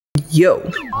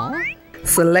Yo.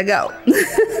 So let go.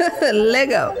 Let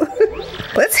go.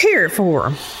 Let's hear it for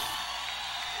him.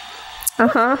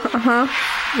 Yeah,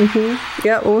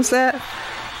 what was that?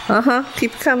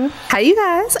 Keep it coming. Hi, you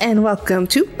guys, and welcome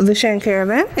to the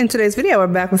ShanCaravan. In today's video, we're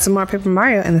back with some more Paper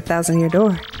Mario and the 1,000-Year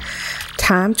Door.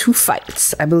 Time to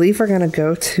fight. I believe we're gonna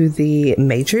go to the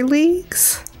major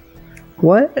leagues.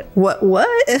 What?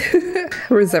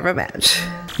 Reserve a match.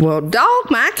 Well, dog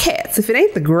my cats if it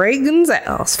ain't the Great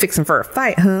Gonzalez fixing for a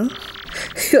fight, huh?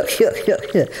 You're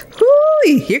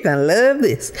gonna love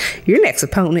this. Your next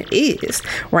opponent is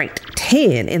ranked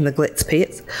 10 in the Glitz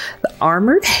Pits, the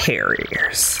Armored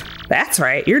Harriers. That's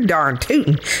right, you're darn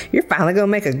tootin'. You're finally gonna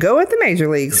make a go at the major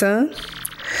league, son.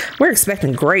 We're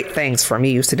expecting great things from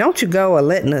you, so don't you go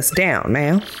letting us down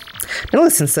now. Now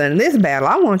listen, son, in this battle,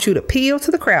 I want you to appeal to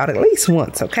the crowd at least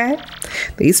once, okay?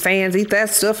 These fans eat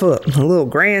that stuff up. A little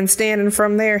grandstanding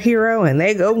from their hero, and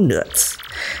they go nuts.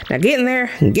 Now get in there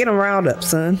and get them riled up,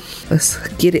 son. Let's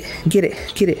get it.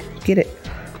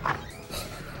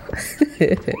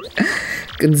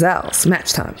 Gonzalez,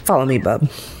 match time. Follow me, bub.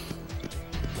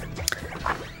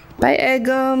 Bye,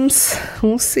 Eggums.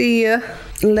 We'll see ya.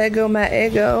 Lego my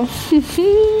ego.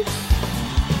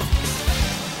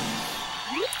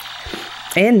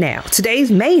 And now, today's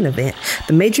main event,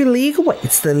 the Major League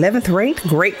awaits the 11th ranked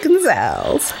Great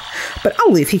Gonzalez. But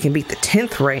only if he can beat the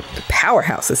 10th ranked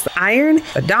powerhouses, the Iron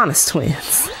Adonis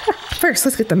twins. First,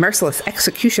 let's get the merciless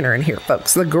executioner in here,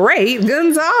 folks. The Great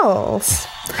Gonzalez.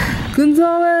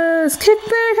 Gonzalez, kick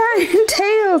their iron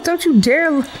tails. Don't you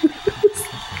dare lose.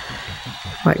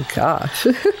 My gosh.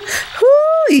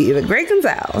 Hoo-wee, the Great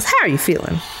Gonzalez. How are you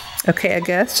feeling? Okay, I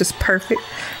guess. Just perfect.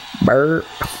 Burp.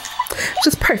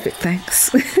 Just perfect,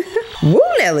 thanks. Woo,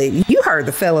 Nelly, you heard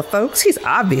the fella, folks. He's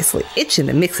obviously itching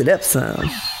to mix it up some.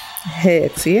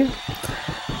 Heck yeah.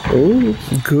 Ooh,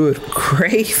 good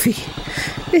gravy.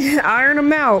 Iron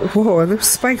them out. Whoa, are those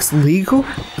spikes legal?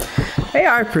 They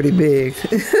are pretty big.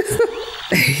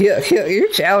 Your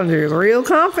challenger is real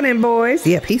confident, boys.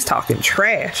 Yep, he's talking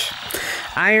trash.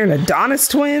 Iron Adonis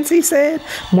twins, he said.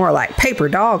 More like paper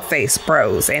dog face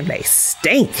bros, and they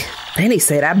stink. Then he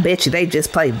said, I bet you they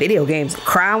just play video games and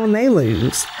cry when they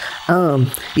lose.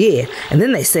 Yeah. And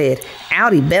then they said,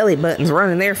 Audi belly buttons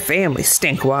running their family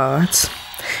stinkwads.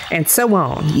 And so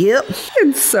on, yep.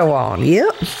 And so on,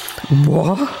 yep.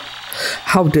 What?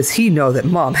 How does he know that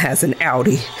mom has an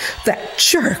Audi? That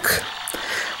jerk.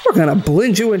 We're gonna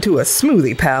blend you into a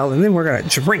smoothie, pal, and then we're gonna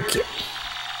drink it.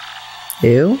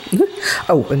 Ew.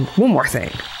 Oh, and one more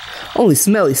thing. Only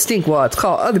smelly stinkwads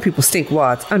call other people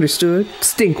stinkwads. Understood?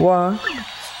 Stinkwad.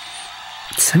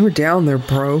 Simmer down there,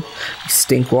 bro. You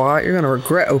stinkwad. You're gonna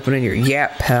regret opening your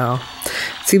yap, pal.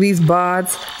 See these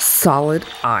bods? Solid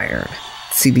iron.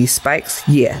 See these spikes?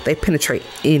 Yeah, they penetrate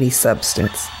any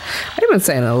substance. I've been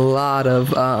saying a lot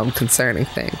of concerning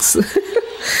things.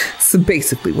 So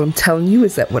basically, what I'm telling you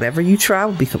is that whatever you try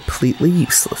will be completely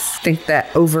useless. Think that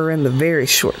over in the very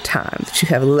short time that you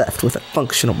have left with a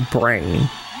functional brain.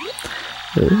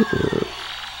 Ooh.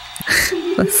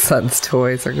 My son's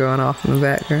toys are going off in the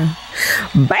background.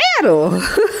 Battle!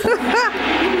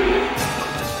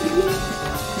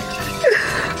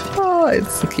 Oh,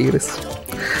 it's the cutest.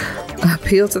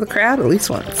 Appeal to the crowd at least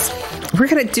once. We're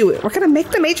gonna do it. We're gonna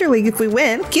make the major league if we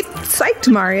win. Get psyched,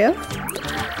 Mario.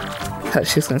 I thought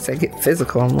she was gonna say get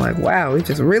physical. I'm like, wow, we're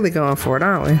just really going for it,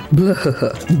 aren't we?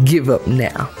 Blah. Give up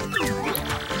now.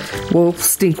 Well,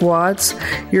 stinkwads,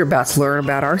 you're about to learn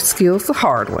about our skills the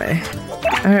hard way.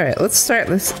 All right, let's start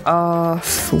this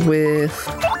off with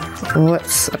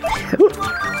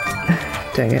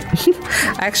dang it.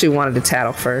 I actually wanted to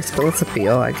tattle first, but let's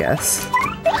appeal, I guess.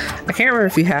 I can't remember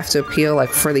if you have to appeal like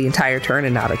for the entire turn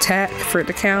and not attack for it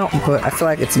to count, but I feel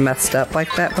like it's messed up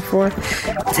like that before.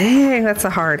 Dang, that's a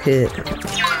hard hit.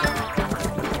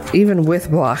 Even with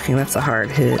blocking, that's a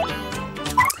hard hit.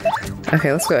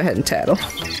 Okay, let's go ahead and tattle.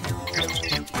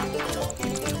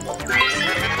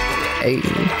 Hey,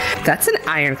 that's an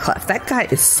Iron Clef. That guy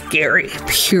is scary,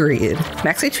 period.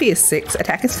 Max HP is 6,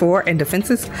 attack is 4, and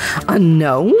defense is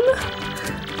unknown?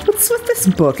 What's with this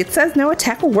book? It says no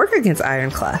attack will work against Iron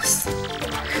Clefs.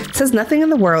 It says nothing in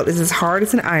the world is as hard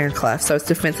as an Iron Clef, so its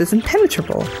defense is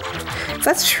impenetrable. If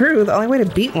that's true, the only way to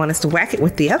beat one is to whack it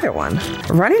with the other one.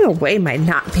 Running away might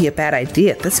not be a bad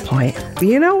idea at this point.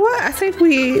 You know what? I think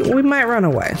we might run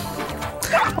away.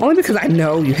 Only because I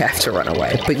know you have to run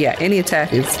away. But yeah, any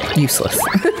attack is useless.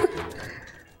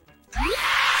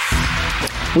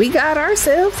 We got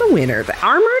ourselves a winner, the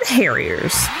Armored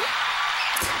Harriers.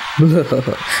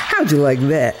 How'd you like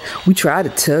that? We tried to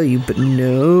tell you, but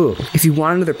no. If you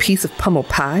want another piece of pummel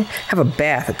pie, have a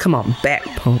bath and come on back,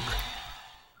 punk.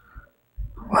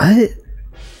 What?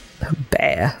 A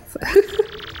bath.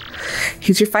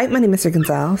 Here's your fight money, Mr.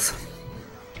 Gonzalez.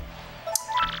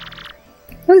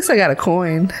 At least I got a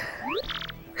coin.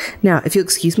 Now, if you'll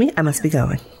excuse me, I must be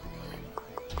going.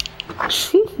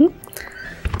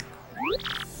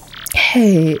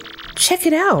 Hey, check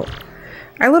it out.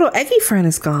 Our little Eggy friend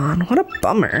is gone. What a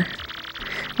bummer.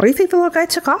 Where do you think the little guy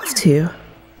took off to?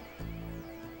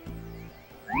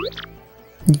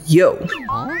 Yo.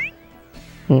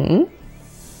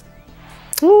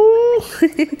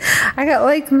 I got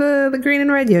like the green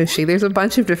and red Yoshi. There's a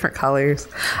bunch of different colors.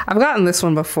 I've gotten this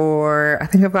one before. I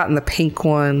think I've gotten the pink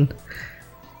one.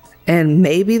 And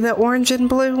maybe the orange and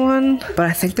blue one. But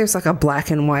I think there's like a black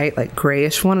and white, like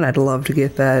grayish one. And I'd love to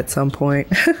get that at some point.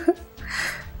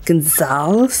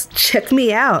 Gonzalez, check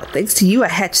me out. Thanks to you, I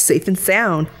hatched safe and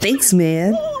sound. Thanks,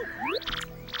 man.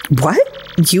 What?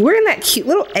 You were in that cute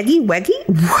little Eggy Weggy?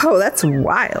 Whoa, that's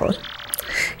wild.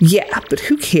 Yeah, but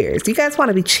who cares? You guys want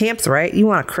to be champs, right? You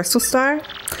want a crystal star?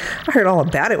 I heard all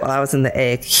about it while I was in the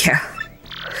egg. Yeah.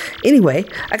 Anyway,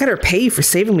 I gotta repay you for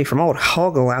saving me from old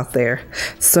Hoggle out there.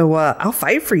 So, I'll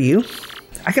fight for you.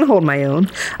 I can hold my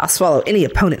own. I'll swallow any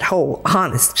opponent whole.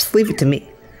 Honest, just leave it to me.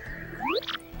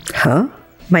 Huh?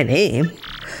 My name?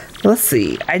 Let's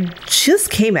see. I just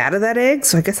came out of that egg,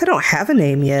 so I guess I don't have a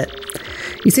name yet.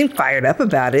 You seem fired up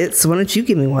about it, so why don't you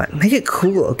give me one? Make it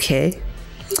cool, okay?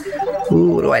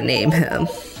 Ooh, what do I name him?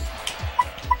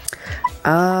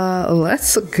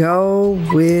 Let's go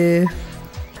with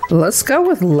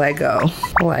Lego.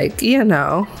 Like, you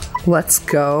know, let's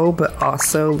go, but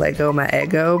also Lego my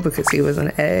ego because he was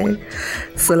an egg.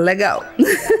 So Lego.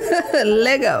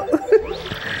 Lego.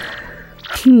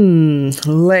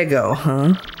 Lego,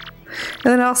 huh? And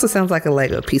then it also sounds like a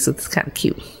Lego piece, so it's kind of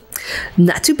cute.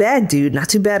 Not too bad, dude. Not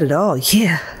too bad at all.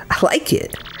 Yeah, I like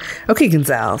it. Okay,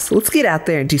 Gonzalez, let's get out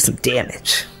there and do some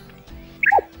damage.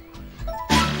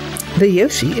 The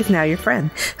Yoshi is now your friend.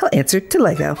 He'll answer to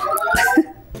Lego.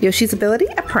 Yoshi's ability,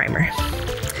 a primer.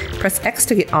 Press X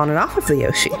to get on and off of the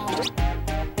Yoshi.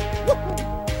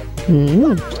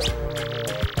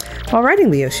 While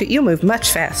riding the Yoshi, you'll move much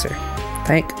faster.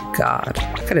 Thank God.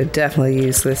 I could have definitely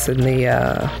used this in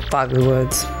the Foggy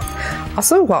Woods.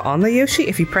 Also, while on the Yoshi,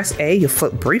 if you press A, you'll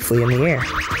float briefly in the air.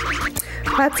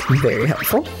 That's very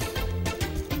helpful.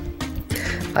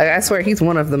 I swear he's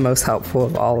one of the most helpful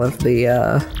of all of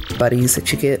the buddies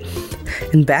that you get.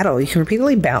 In battle, you can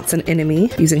repeatedly bounce an enemy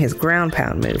using his ground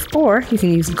pound move, or you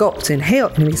can use Gulp to inhale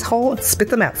enemies whole and spit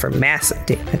them out for massive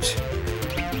damage.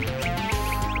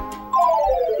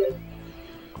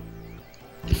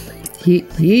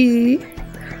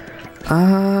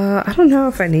 I don't know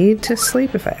if I need to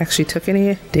sleep, if I actually took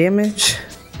any damage.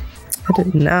 I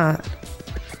did not.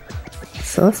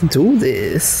 So let's do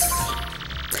this.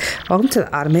 Welcome to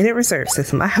the automated reserve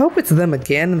system. I hope it's them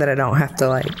again and that I don't have to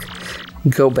like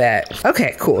go back.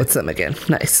 Okay, cool, it's them again.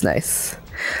 Nice, nice.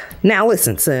 Now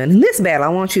listen, son, in this battle I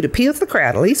want you to appeal to the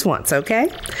crowd at least once, okay?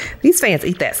 These fans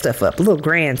eat that stuff up, a little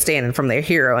grandstanding from their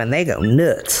hero, and they go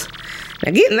nuts.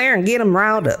 Now get in there and get them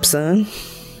riled up, son.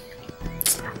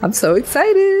 I'm so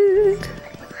excited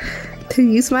to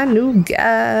use my new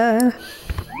guy.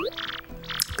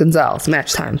 Gonzalez,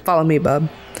 match time. Follow me, bub.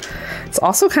 It's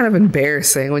also kind of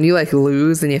embarrassing when you like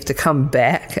lose and you have to come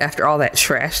back after all that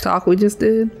trash talk we just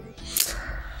did.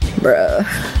 Bruh.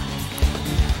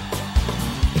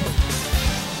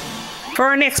 For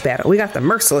our next battle, we got the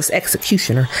Merciless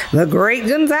Executioner, the Great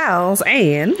Gonzalez,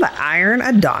 and the Iron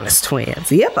Adonis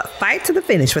twins. Yep, a fight to the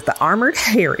finish with the Armored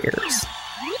Harriers.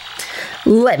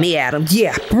 Let me at him.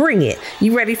 Yeah, bring it.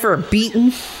 You ready for a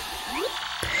beating?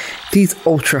 These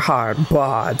ultra-hard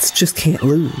bods just can't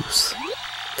lose.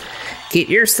 Get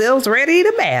yourselves ready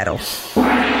to battle.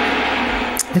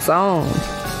 It's on.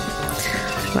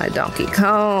 My Donkey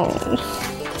Kong.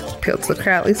 Appeal to the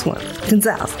crowd at least once.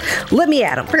 Gonzalez, let me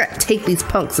at him. We're gonna take these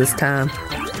punks this time.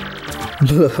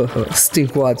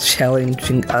 Stinkwad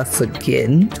challenging us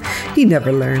again. He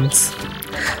never learns.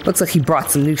 Looks like he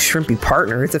brought some new shrimpy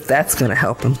partners, if that's gonna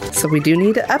help him. So we do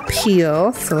need to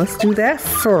appeal, so let's do that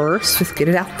first. Just get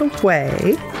it out the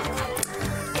way.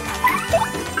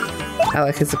 I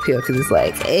like his appeal because he's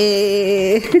like,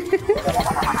 hey.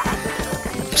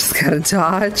 Just gotta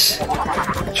dodge.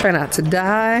 Try not to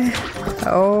die.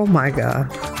 Oh my god.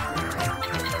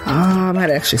 Oh, I might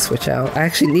actually switch out. I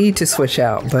actually need to switch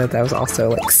out, but that was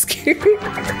also like scary.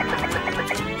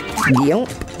 Yelp.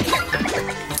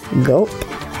 Gulp.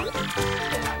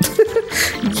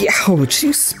 Yo,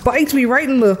 she spiked me right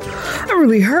in the... That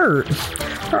really hurt.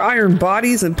 Her iron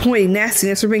bodies and pointy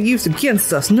nastiness are being used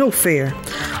against us. No fair.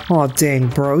 Aw, dang,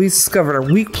 bro. He's discovered our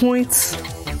weak points.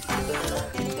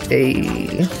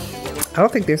 Hey. I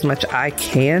don't think there's much I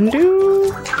can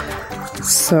do.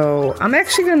 So I'm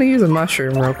actually going to use a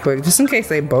mushroom real quick, just in case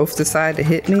they both decide to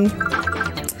hit me.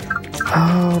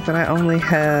 Oh, but I only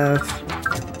have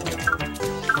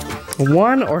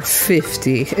 1 or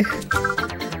 50.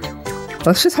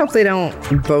 Let's just hope they don't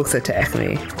both attack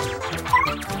me.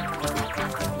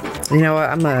 You know what?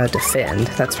 I'm gonna defend.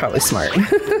 That's probably smart.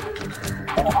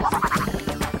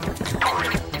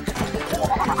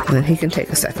 And then he can take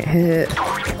a second hit.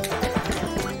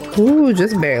 Ooh,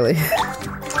 just barely.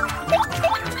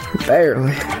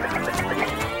 Barely.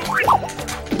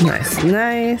 Nice,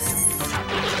 nice.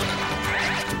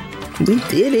 We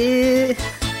did it.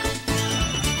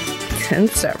 10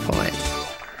 star point.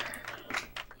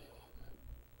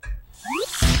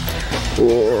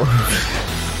 Oh.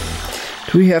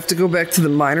 Do we have to go back to the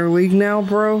minor league now,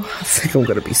 bro? I think I'm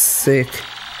gonna be sick.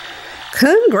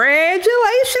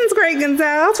 Congratulations, Great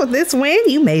Gonzalez. With this win,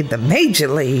 you made the major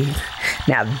league.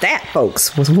 Now that,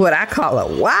 folks, was what I call a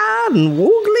wild and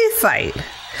woogly fight.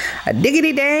 A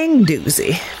diggity dang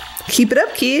doozy. Keep it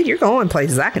up, kid. You're going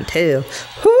places, I can tell.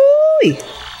 Hoo-wee.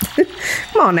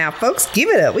 Come on now, folks. Give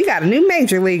it up. We got a new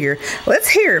major leaguer. Let's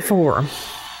hear it for him.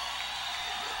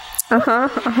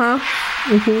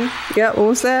 Yeah, what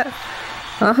was that?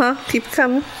 Keep it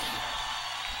coming.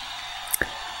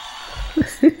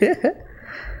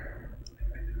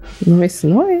 Nice,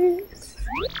 nice.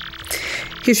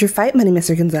 Here's your fight money,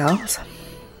 Mr. Gonzalez.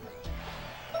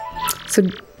 So,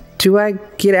 do I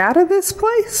get out of this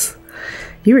place?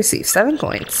 You receive 7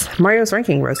 points. Mario's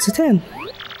ranking rose to 10.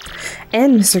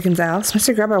 And Mr. Gonzalez,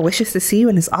 Mr. Grubber wishes to see you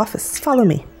in his office. Follow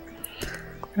me.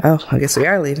 Oh, I guess we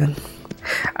are leaving.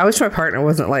 I wish my partner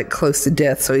wasn't like close to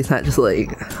death, so he's not just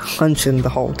like hunching the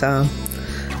whole time.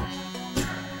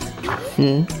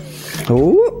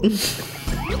 Oh.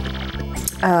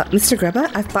 Mr. Grubba,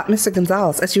 I've bought Mr.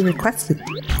 Gonzalez as you requested.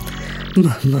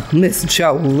 Miss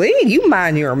Jolie, you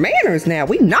mind your manners now.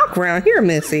 We knock around here,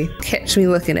 missy. Catch me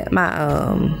looking at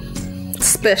my,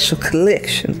 special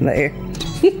collection there.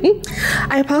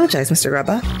 I apologize, Mr.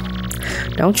 Grubba.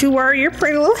 Don't you worry your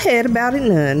pretty little head about it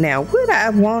none. Now, what I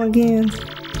want again?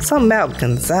 Something about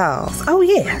Gonzalez. Oh,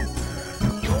 yeah.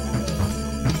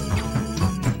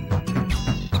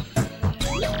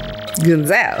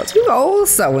 Gonzalez, you old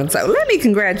so-and-so. Let me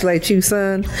congratulate you,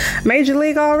 son. Major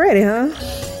league already, huh?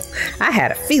 I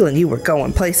had a feeling you were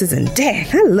going places, and dang,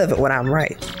 I love it when I'm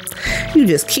right. You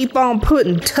just keep on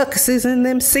putting tuckuses in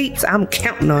them seats. I'm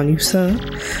counting on you, son.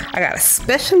 I got a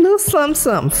special little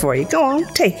something for you. Go on,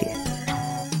 take it.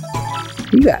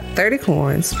 You got 30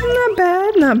 coins. Not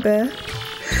bad, not bad.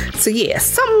 So yeah,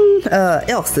 something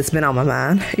else that's been on my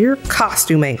mind. Your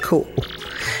costume ain't cool.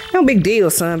 No big deal,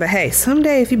 son, but hey,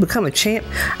 someday if you become a champ,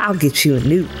 I'll get you a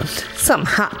new one. Something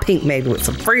hot pink maybe with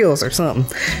some frills or something.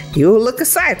 You'll look a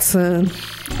sight, son.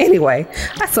 Anyway,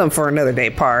 that's something for another day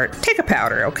part. Take a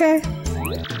powder, okay?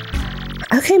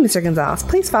 Okay, Mr. Gonzalez,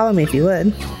 please follow me if you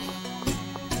would.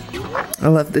 I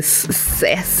love this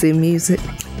sassy music.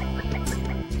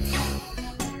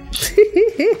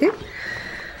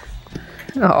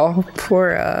 Oh,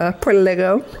 poor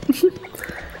Lego.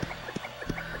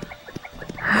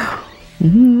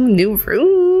 New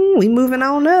room. We moving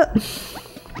on up.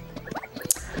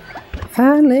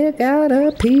 Finally got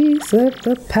a piece of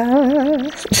the pie.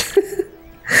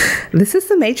 This is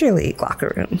the Major League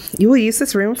locker room. You will use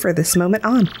this room for this moment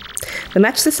on. The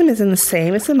match system isn't the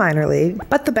same as the minor league,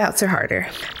 but the bouts are harder.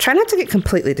 Try not to get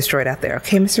completely destroyed out there,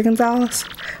 okay, Mr. Gonzalez?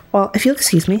 Well, if you'll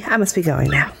excuse me, I must be going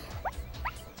now.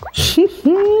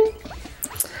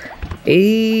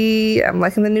 Hey, I'm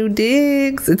liking the new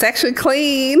digs. It's actually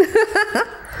clean.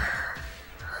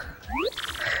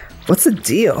 What's the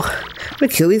deal? I'm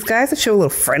gonna kill these guys to show a little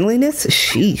friendliness?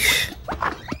 Sheesh.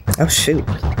 Oh, shoot.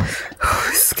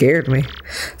 It scared me.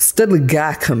 Studly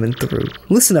guy coming through.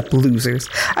 Listen up, losers.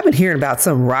 I've been hearing about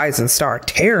some rising star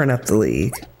tearing up the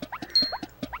league.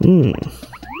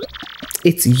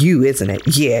 It's you, isn't it?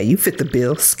 Yeah, you fit the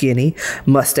bill. Skinny,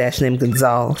 mustache named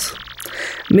Gonzalez.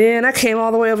 Man, I came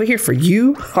all the way over here for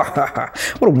you?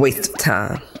 What a waste of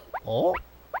time. Oh.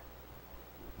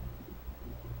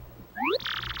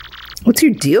 What's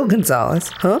your deal, Gonzalez?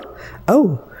 Huh?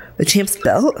 Oh, the champ's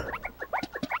belt?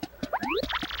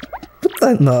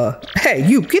 What the? Hey,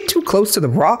 you, get too close to the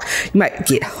rock, you might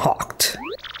get hawked.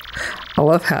 I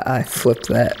love how I flipped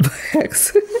that back.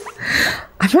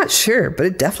 I'm not sure, but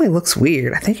it definitely looks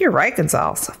weird. I think you're right,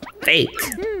 Gonzalez. Fake.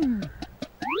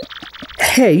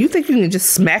 Hey, you think you can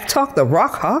just smack talk the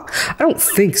rock hawk? I don't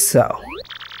think so.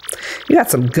 You got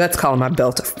some guts calling my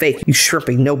belt a fake, you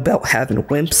shrimpy no belt having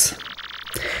wimps.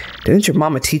 Didn't your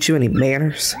mama teach you any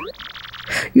manners?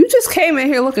 You just came in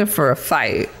here looking for a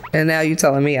fight. And now you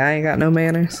telling me I ain't got no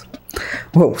manners?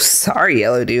 Whoa, sorry,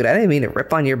 yellow dude. I didn't mean to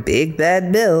rip on your big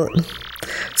bad build.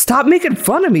 Stop making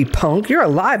fun of me, punk. You're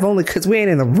alive only because we ain't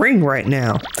in the ring right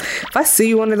now. If I see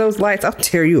you under those lights, I'll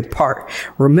tear you apart.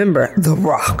 Remember, The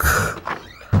Rock.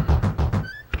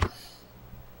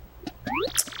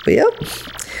 Yep.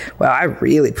 Well, I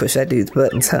really pushed that dude's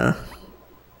buttons, huh?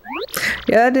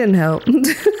 Yeah, that didn't help.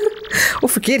 Well,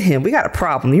 forget him. We got a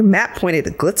problem. Your map pointed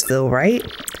to Glitzville, right?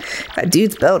 That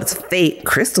dude's belt is a fake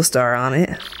crystal star on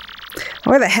it.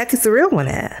 Where the heck is the real one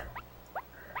at?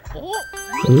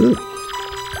 Ooh.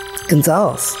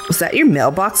 Gonzalez, was that your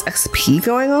mailbox XP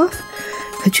going off?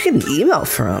 Where'd you get an email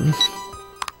from?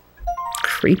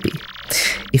 Creepy.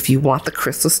 If you want the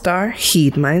crystal star,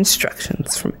 heed my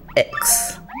instructions from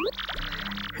X.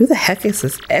 Who the heck is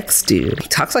this X dude? He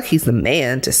talks like he's the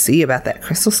man to see about that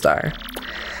crystal star.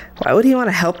 Why would he want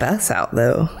to help us out,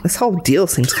 though? This whole deal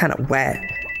seems kind of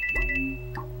whack.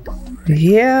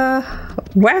 Yeah,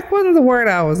 whack wasn't the word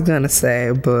I was gonna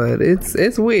say, but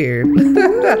it's weird.